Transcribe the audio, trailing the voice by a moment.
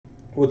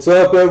What's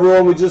up,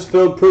 everyone? We just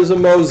filled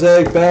Prism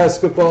Mosaic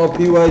Basketball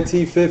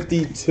PYT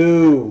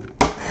 52.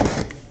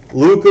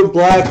 Luka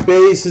Black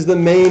Base is the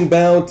main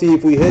bounty.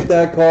 If we hit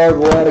that card,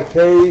 we'll add a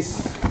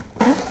case.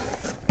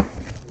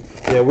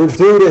 Yeah, we're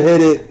due to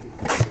hit it.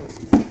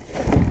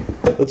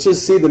 Let's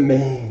just see the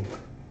main.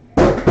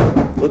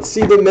 Let's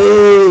see the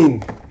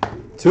main.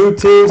 Two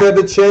teams have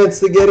a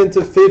chance to get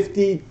into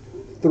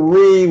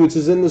 53, which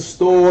is in the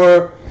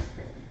store.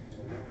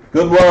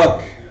 Good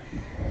luck.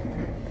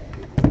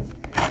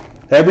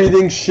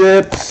 Everything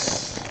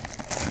ships.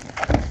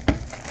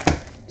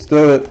 Let's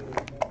do it.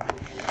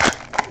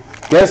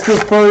 Guess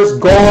the first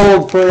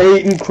gold for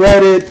 8 in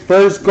credit.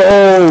 First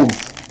gold.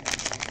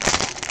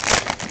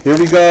 Here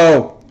we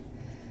go.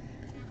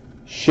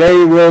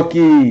 Shea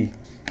rookie.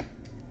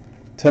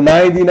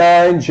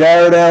 /99.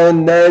 Jared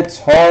Allen Nets.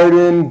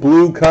 Harden.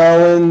 Blue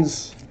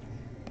Collins.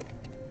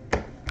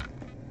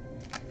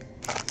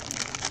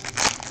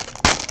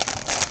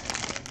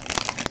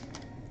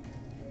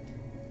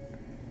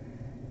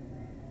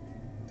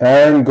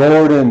 Aaron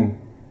Gordon.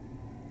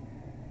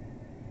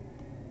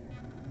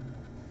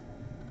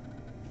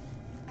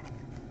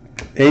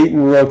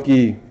 Ayton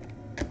rookie.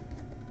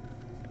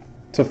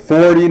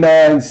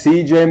 /49.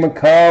 CJ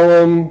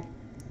McCollum.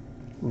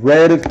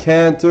 Red of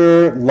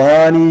Cantor.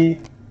 Lonnie.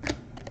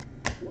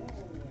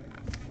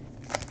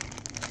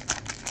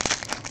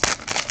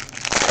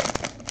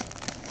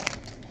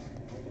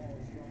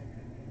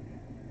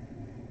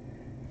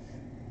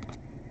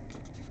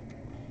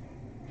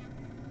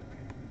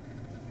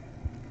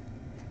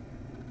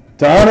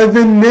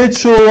 Donovan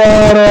Mitchell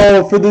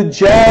auto for the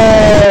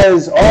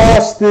Jazz.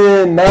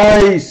 Austin,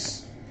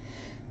 nice.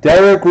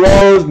 Derrick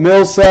Rose,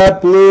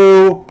 Millsap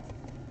blue.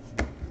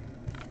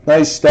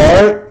 Nice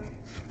start.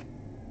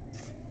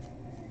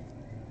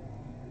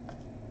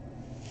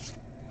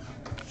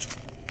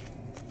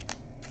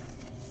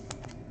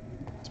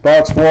 It's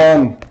box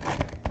 1.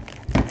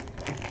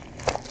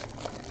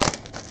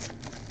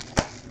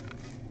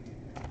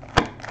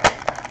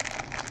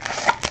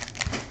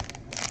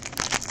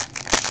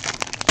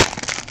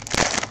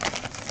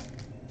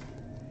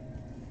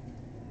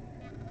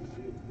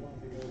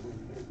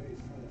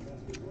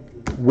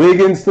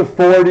 Wiggins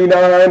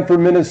 /49 for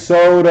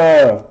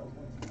Minnesota.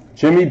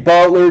 Jimmy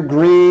Butler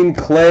green,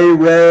 Clay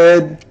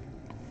red.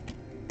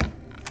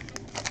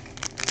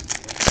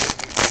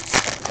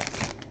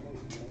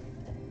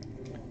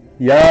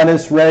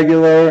 Giannis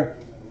regular.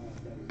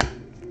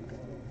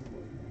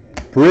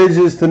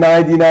 Bridges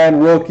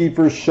 /99 rookie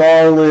for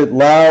Charlotte.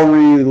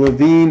 Lowry,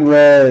 Levine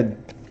red.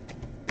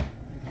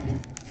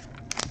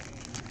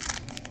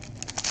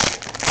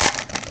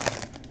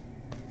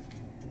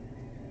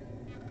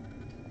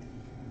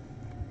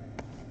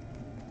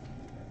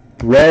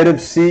 Red of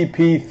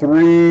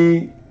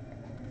CP3.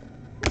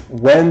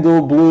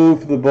 Wendell blue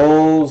for the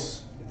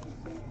Bulls.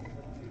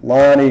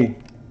 Lonnie.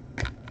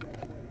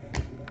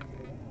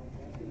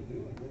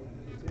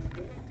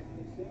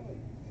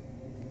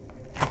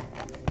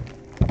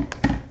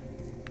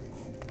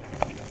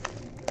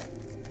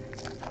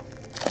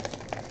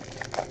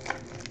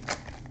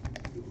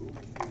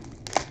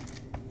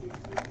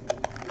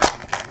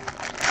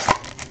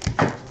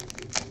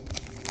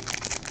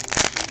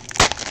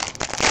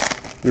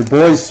 Your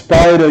boy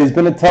Spider, he's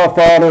been a tough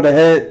auto to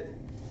hit.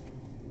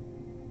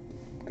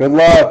 Good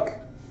luck.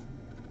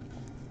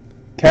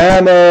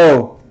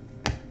 Camo.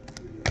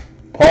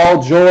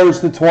 Paul George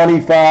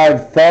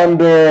 /25.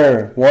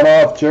 Thunder.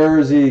 One-off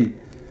jersey.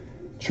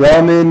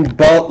 Drummond,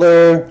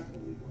 Butler,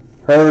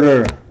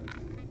 Herter.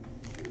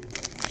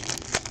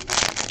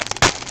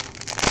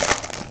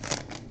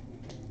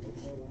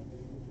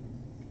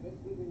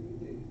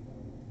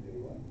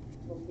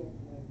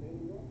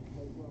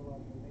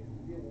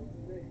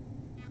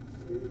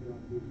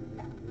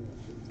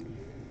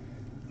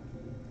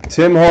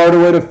 Tim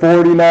Hardaway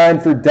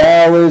 /49 for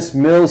Dallas.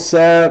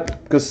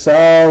 Millsap,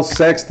 Gasol,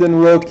 Sexton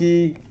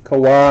rookie,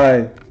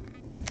 Kawhi.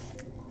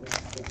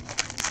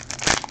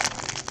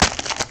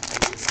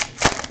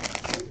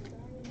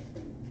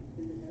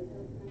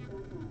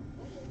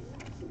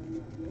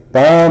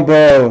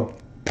 Bombo.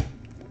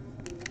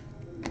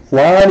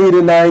 Lonnie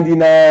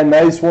 /99.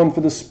 Nice one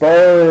for the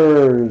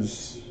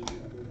Spurs.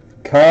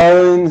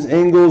 Collins,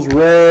 Ingles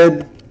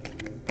red.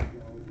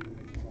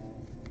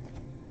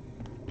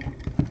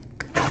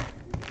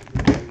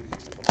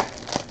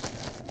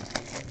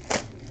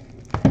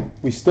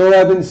 We still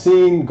haven't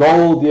seen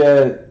gold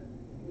yet.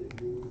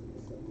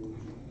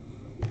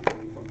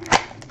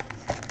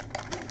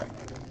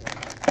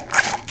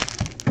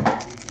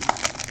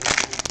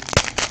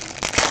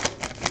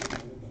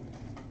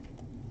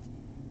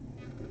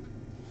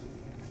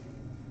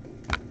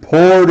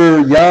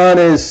 Porter,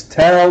 Giannis,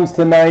 Towns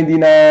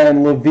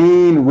 /99,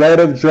 Levine, red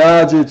of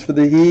Dragic for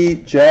the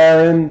Heat,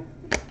 Jaren.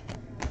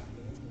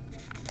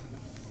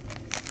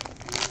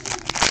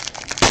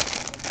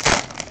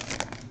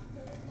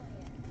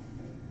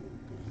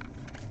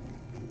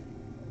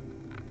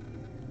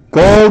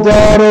 Gold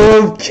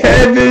auto of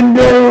Kevin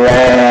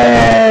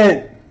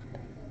Durant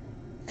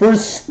for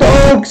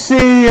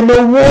Stokesy and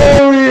the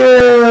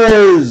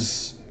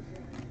Warriors.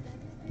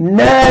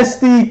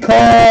 Nasty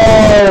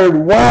card!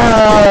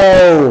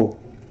 Wow!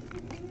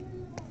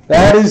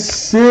 That is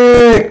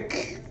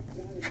sick!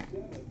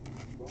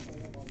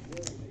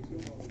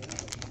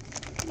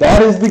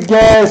 That is the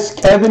guess.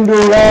 Kevin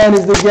Durant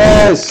is the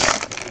guess.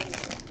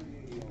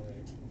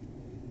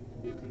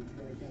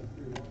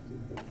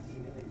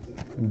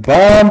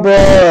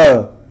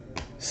 Bamba.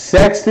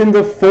 Sexton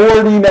to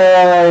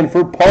 49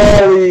 for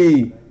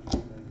Paulie.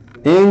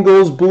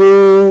 Ingles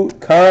blue.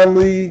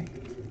 Conley.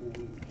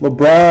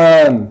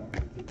 LeBron.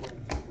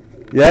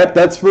 Yep,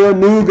 that's for a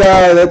new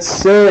guy. That's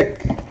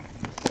sick.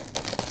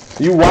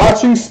 You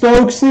watching,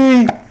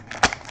 Stokesy?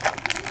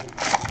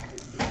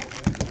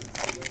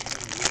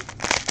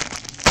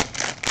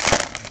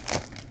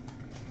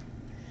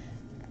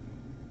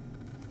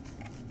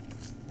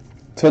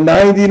 To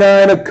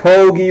 99, a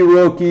Kogi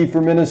rookie for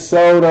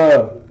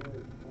Minnesota.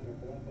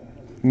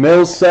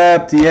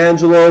 Millsap,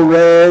 D'Angelo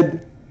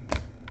red.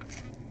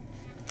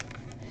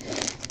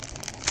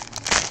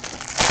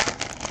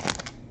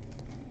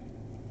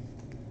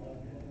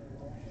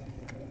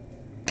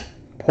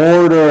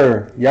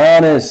 Porter,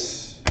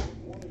 Giannis.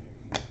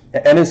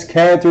 Enes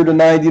Kanter to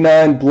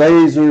 99,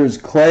 Blazers,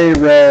 Clay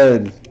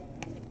red.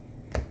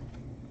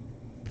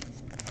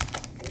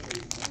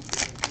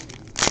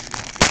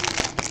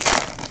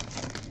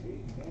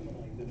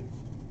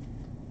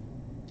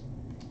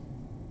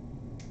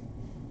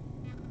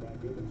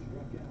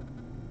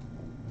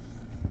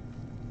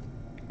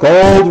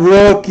 Gold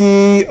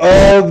rookie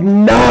of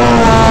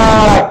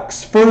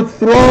Knox for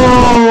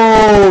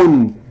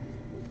Throne.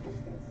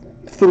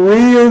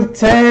 3 of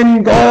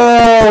 10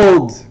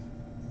 gold.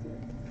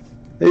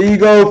 There you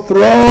go,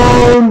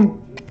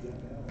 Throne.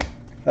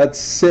 That's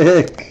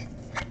sick.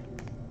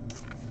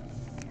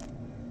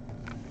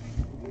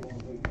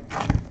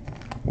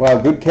 Wow,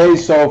 good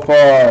case so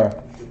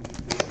far.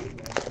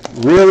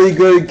 Really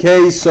good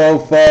case so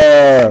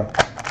far.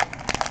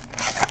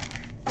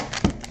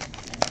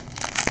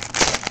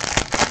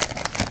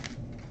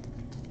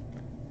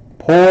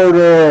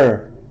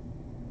 Porter.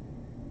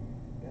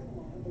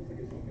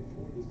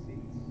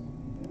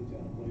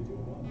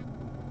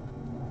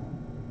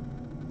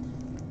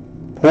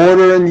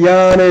 Porter and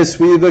Giannis,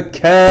 we have a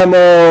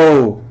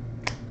camo.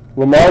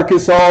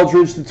 LaMarcus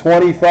Aldridge to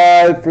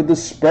 25 for the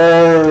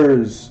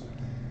Spurs.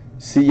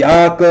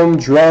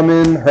 Siakam,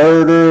 Drummond,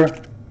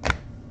 Herter.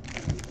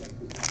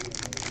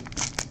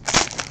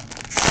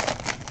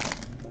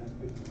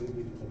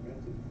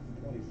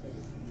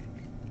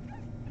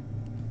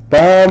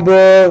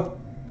 Bamba,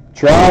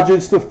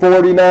 Dragic to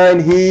 49,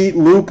 Heat,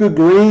 Luka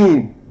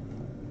Green.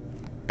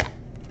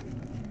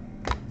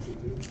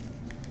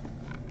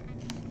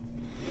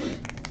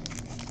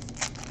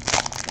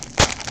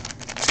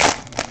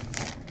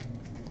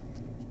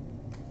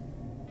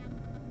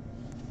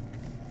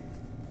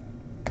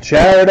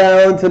 Jared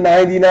Allen to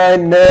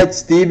 99,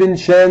 Nets,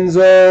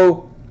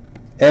 DiVincenzo,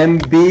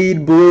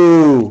 Embiid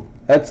blue.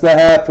 That's the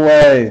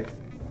halfway.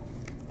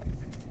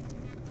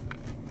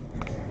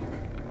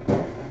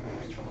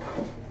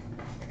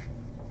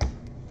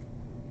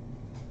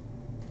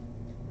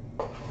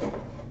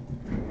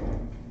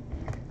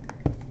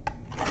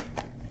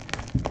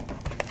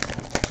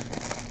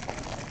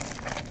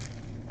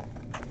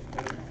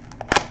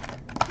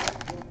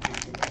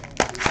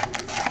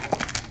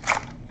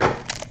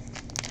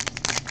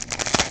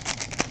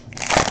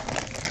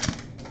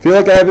 I feel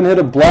like I haven't hit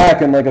a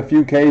black in like a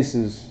few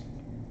cases.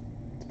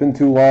 It's been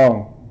too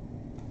long.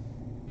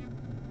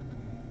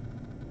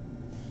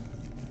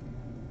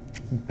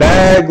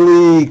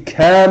 Bagley,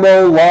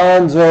 Camo,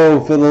 Lonzo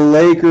for the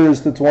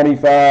Lakers to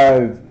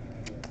 25.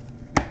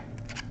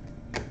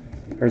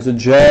 There's a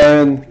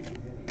Jaren.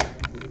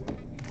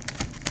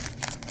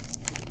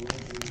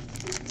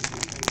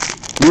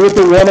 You with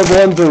the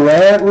 1/1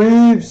 Durant,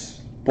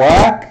 Reeves?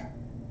 Black?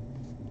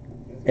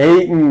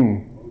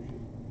 Ayton.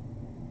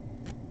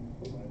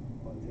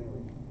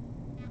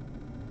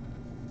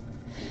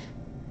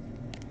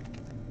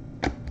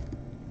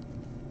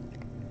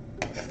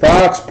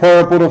 Fox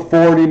purple to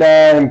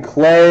 49,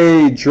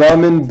 Clay,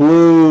 Drummond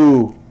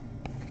blue.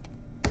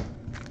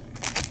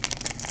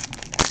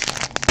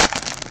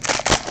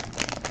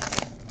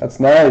 That's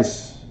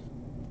nice.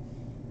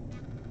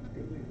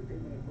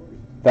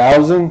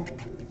 1,000?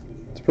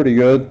 It's pretty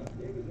good.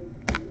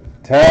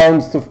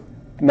 Towns to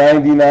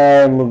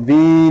 99,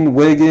 Levine,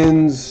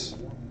 Wiggins.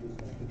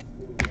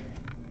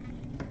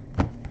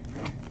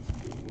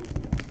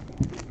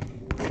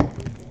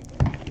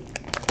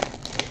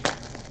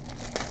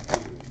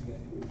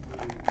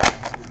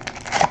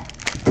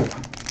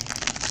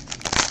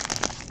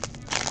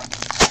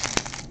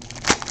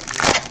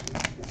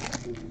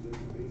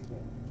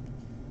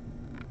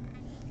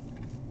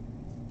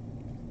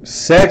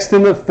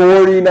 Sexton to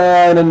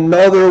 49,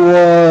 another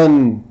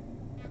one.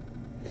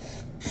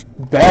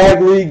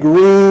 Bagley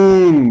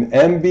green,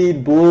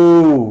 Embiid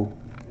blue.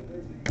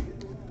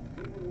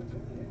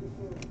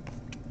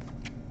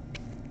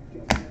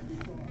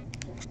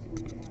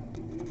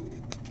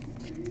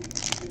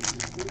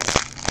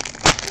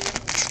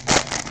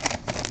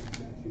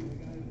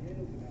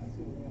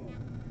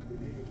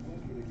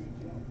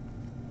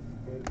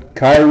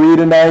 Kyrie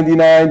to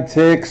 99,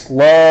 Ticks,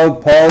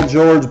 Love, Paul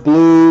George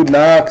blue,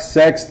 Knox,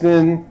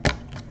 Sexton.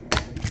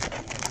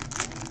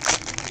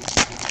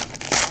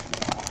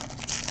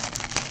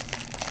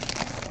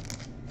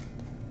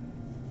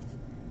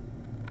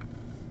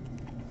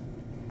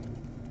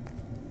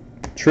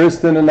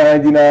 Tristan to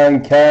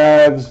 99,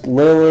 Cavs,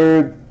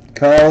 Lillard,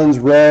 Collins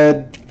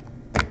red.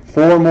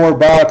 4 more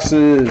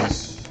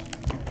boxes.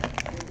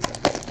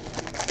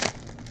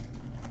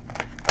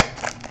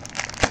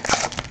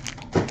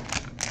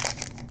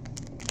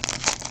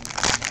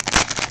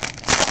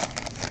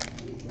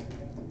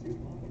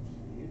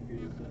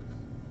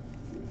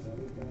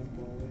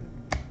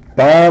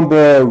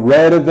 Bamba,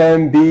 red of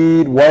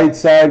Embiid,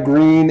 Whiteside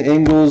green,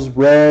 Ingles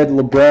red,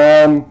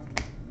 LeBron.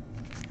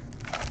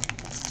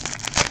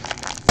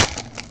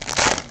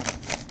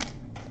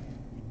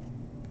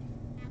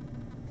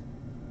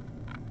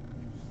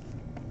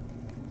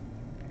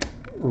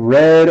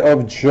 Red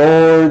of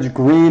George,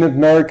 green of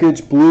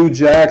Nurkic, blue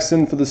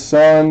Jackson for the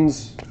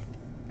Suns.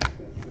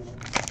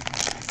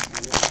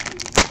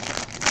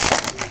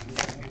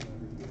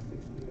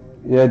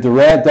 Yeah,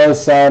 Durant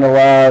does sign a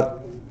lot.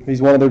 He's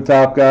one of their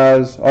top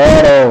guys.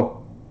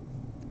 Auto.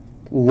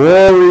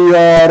 Laurie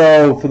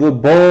auto for the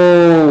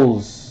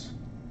Bulls.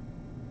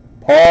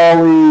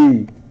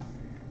 Paulie.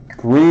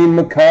 Green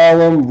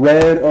McCollum,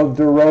 red of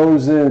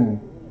DeRozan.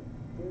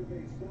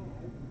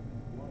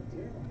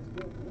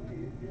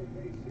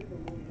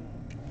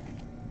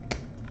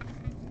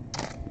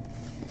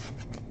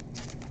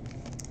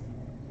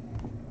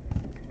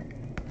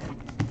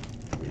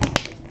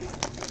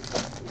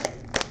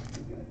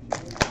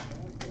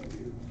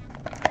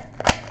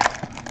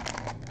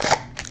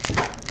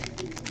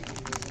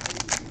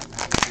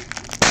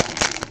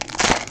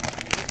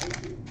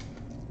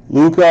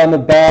 Luka on the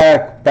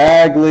back,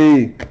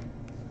 Bagley.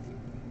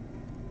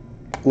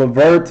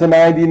 LeVert to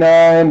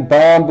 99,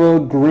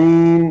 Bamba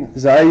green,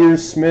 Zaire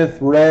Smith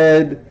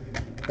red.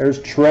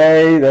 There's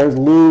Trey, there's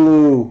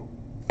Lulu.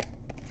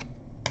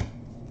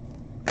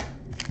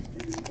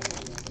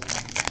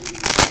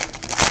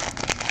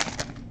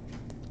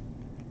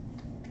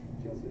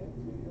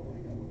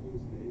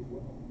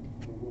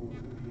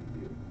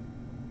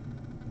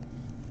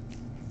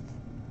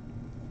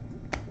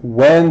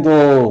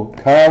 Wendell,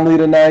 Conley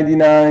to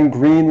 99,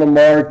 green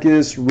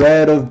LaMarcus,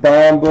 red of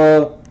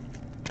Bamba.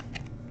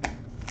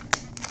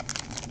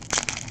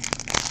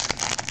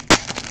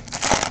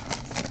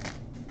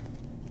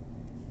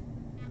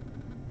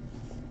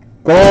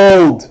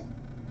 Gold.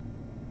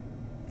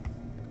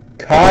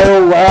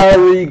 Kyle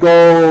Lowry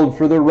gold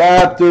for the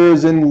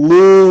Raptors and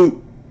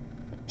loot.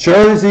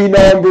 Jersey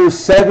number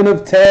 7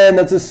 of 10.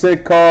 That's a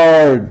sick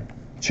card.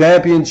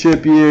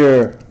 Championship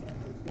year.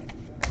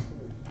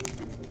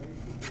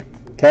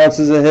 Counts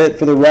as a hit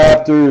for the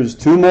Raptors.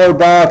 2 more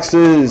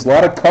boxes. A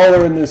lot of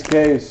color in this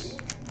case.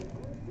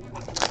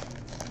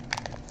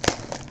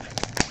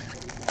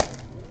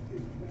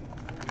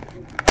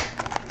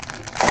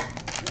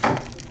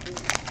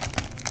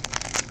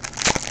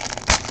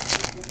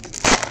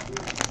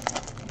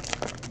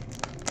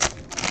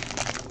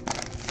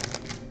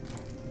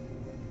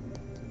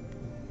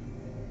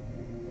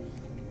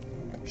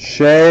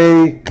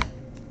 Shea,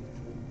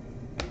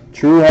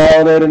 True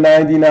Holiday to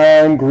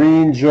 99,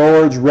 green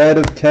George, red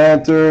of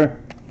Cantor.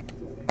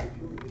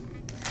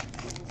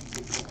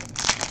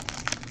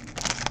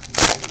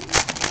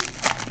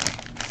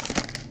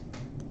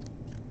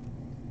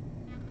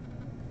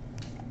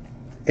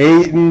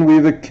 Ayton, we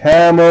have a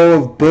camo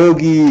of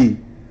Boogie,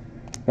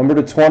 number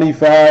to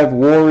 25,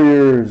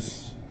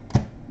 Warriors.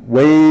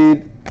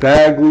 Wade,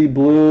 Bagley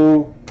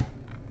blue.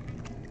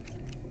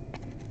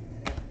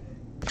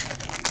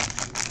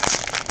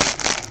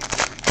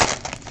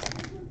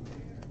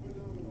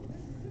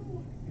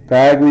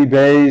 Bagley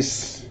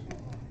base.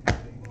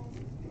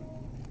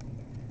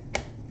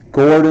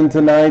 Gordon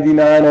to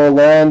 99,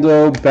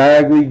 Orlando.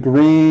 Bagley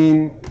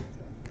green.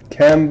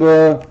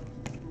 Kemba.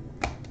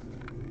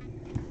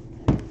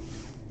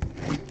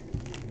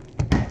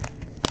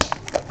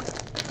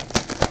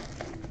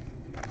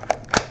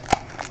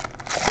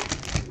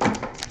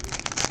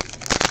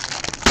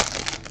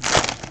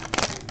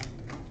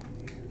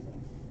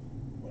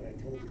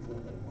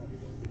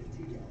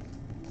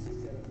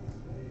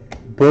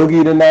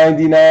 Boogie to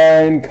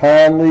 99,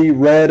 Conley,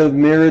 red of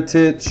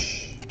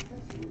Mirotic.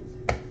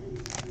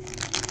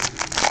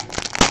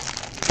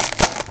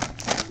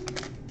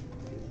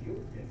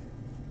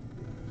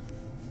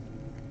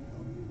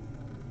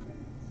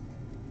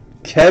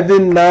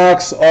 Kevin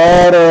Knox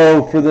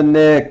auto for the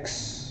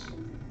Knicks.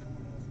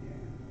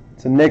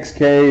 It's a Knicks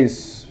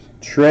case.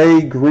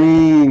 Trey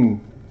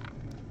green.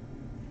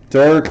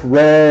 Dirk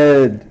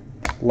red.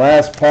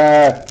 Last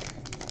pack.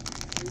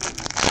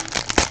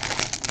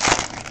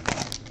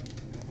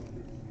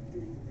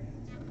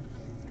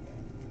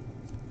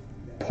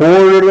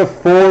 Porter to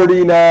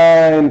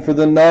 49 for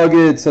the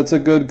Nuggets. That's a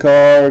good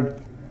card.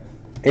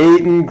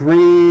 Ayton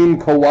green,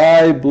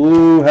 Kawhi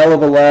blue. Hell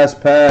of a last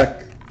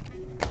pack.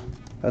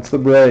 That's the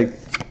break.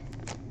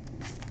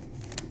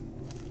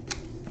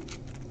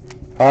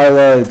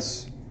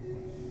 Highlights.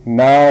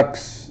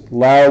 Knox,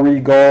 Lowry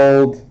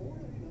gold,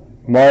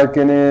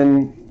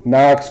 Markkanen,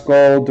 Knox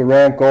gold,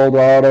 Durant gold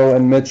auto,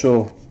 and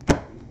Mitchell.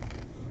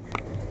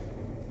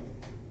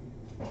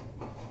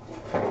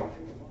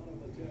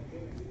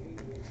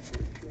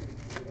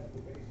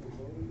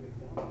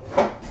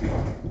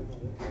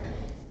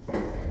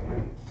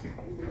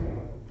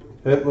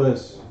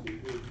 Hitless.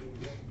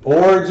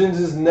 Origins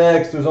is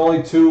next. There's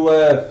only 2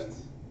 left.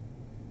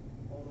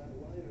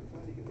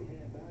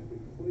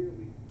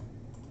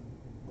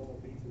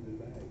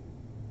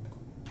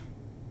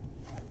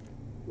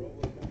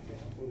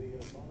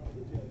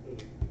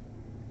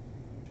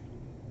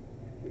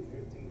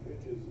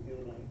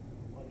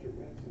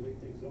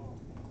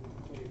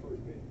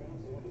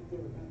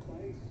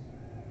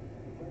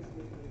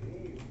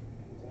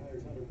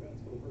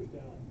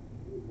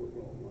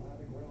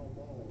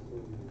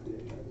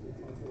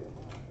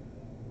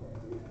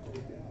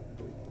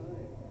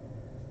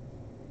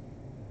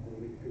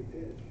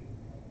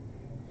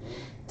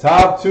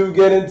 Top 2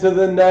 get into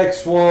the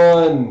next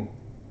one.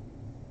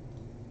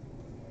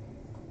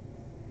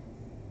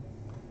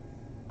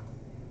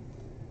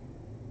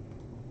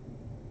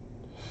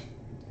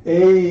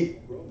 Eight,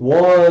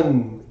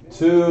 1,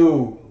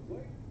 2,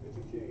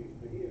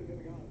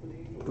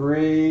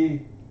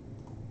 3,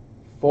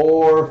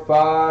 4,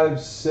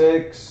 5,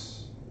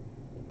 6,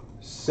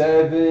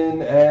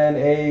 7, and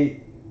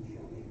 8.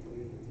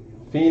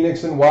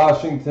 Phoenix and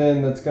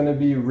Washington. That's going to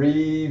be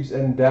Reeves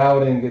and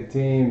Dowding at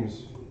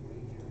teams.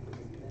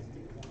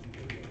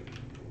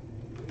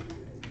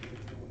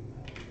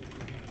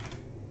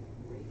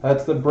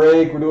 That's the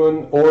break. We're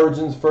doing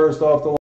Origins first off the line.